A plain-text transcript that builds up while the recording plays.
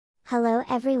Hello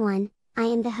everyone, I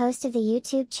am the host of the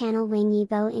YouTube channel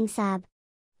wangyiboengsub.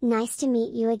 Nice to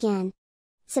meet you again.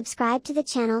 Subscribe to the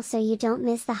channel so you don't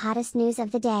miss the hottest news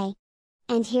of the day.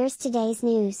 And here's today's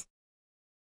news.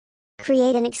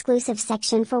 Create an exclusive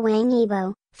section for Wang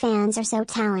Yibo. Fans are so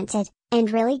talented, and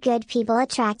really good people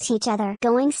attract each other.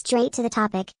 Going straight to the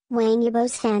topic, Wang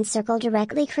Yibo's fan circle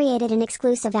directly created an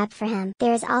exclusive app for him.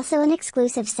 There is also an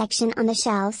exclusive section on the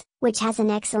shelves, which has an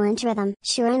excellent rhythm.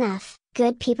 Sure enough,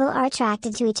 good people are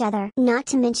attracted to each other. Not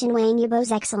to mention Wang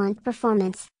Yibo's excellent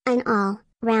performance, an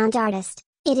all-round artist.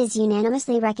 It is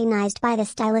unanimously recognized by the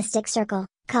stylistic circle,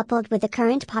 coupled with the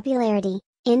current popularity.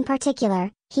 In particular,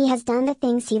 he has done the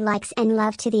things he likes and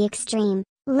loves to the extreme.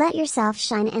 Let yourself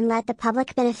shine and let the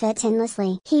public benefit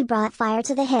endlessly. He brought fire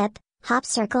to the hip-hop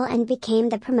circle and became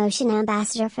the promotion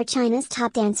ambassador for China's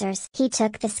top dancers. He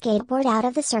took the skateboard out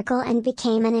of the circle and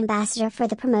became an ambassador for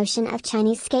the promotion of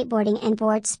Chinese skateboarding and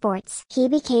board sports. He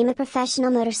became a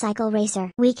professional motorcycle racer.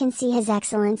 We can see his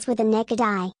excellence with the naked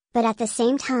eye, but at the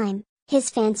same time, his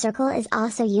fan circle is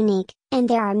also unique, and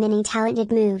there are many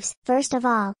talented moves. First of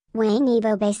all, Wang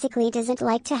Yibo basically doesn't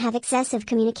like to have excessive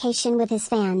communication with his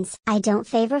fans. I don't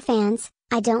favor fans,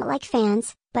 I don't like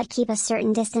fans, but keep a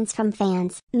certain distance from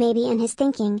fans. Maybe in his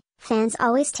thinking, fans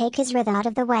always take his rhythm out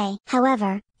of the way.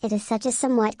 However, it is such a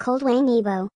somewhat cold Wang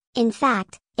Yibo. In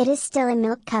fact, it is still a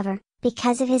milk cover.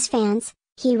 Because of his fans,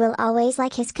 he will always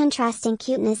like his contrasting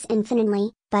cuteness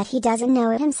infinitely, but he doesn't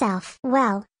know it himself.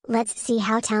 Well, let's see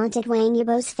how talented Wang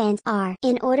Yibo's fans are.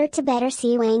 In order to better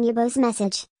see Wang Yibo's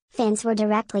message, fans were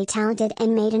directly talented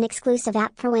and made an exclusive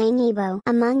app for Wang Yibo.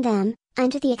 Among them,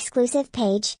 under the exclusive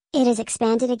page, it is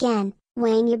expanded again,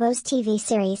 Wang Yibo's TV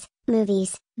series,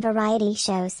 movies, variety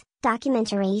shows,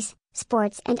 documentaries,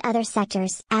 sports and other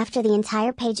sectors. After the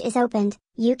entire page is opened,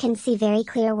 you can see very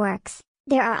clear works.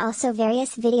 There are also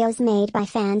various videos made by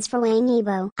fans for Wang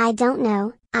Yibo. I don't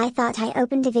know, I thought I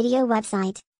opened a video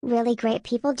website. Really great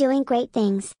people doing great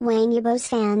things. Wang Yibo's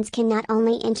fans can not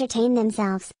only entertain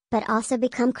themselves, but also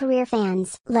become career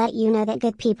fans. Let you know that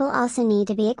good people also need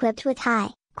to be equipped with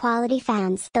high-quality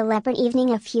fans. The Leopard Evening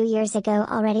a few years ago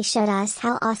already showed us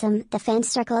how awesome the fan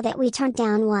circle that we turned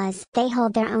down was. They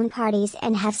hold their own parties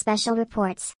and have special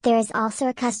reports. There is also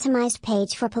a customized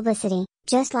page for publicity,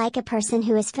 just like a person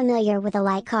who is familiar with a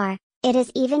light car. It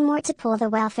is even more to pull the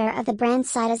welfare of the brand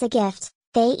side as a gift.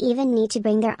 They even need to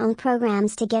bring their own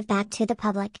programs to give back to the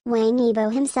public. Wang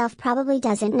Yibo himself probably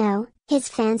doesn't know, his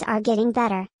fans are getting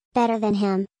better than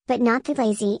him, but not the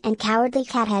lazy and cowardly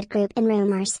cathead group in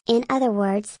rumors. In other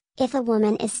words, if a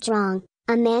woman is strong,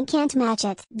 a man can't match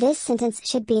it. This sentence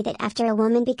should be that after a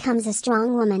woman becomes a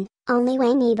strong woman, only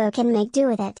Wang Yibo can make do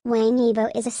with it. Wang Yibo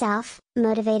is a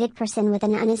self-motivated person with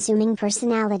an unassuming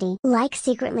personality. Like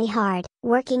secretly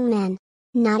hard-working men.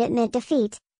 Not admit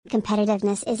defeat.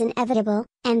 Competitiveness is inevitable,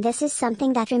 and this is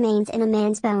something that remains in a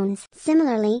man's bones.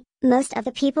 Similarly, most of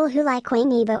the people who like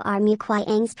Wang Yibo are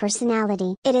Wang's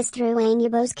personality. It is through Wang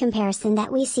Yibo's comparison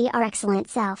that we see our excellent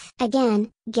self.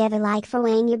 Again, give a like for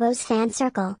Wang Yibo's fan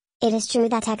circle. It is true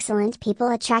that excellent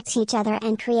people attract each other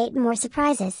and create more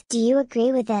surprises. Do you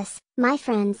agree with this, my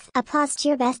friends? Applause to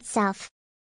your best self.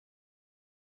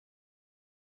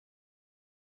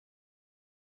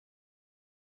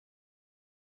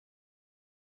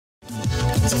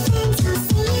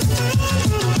 Just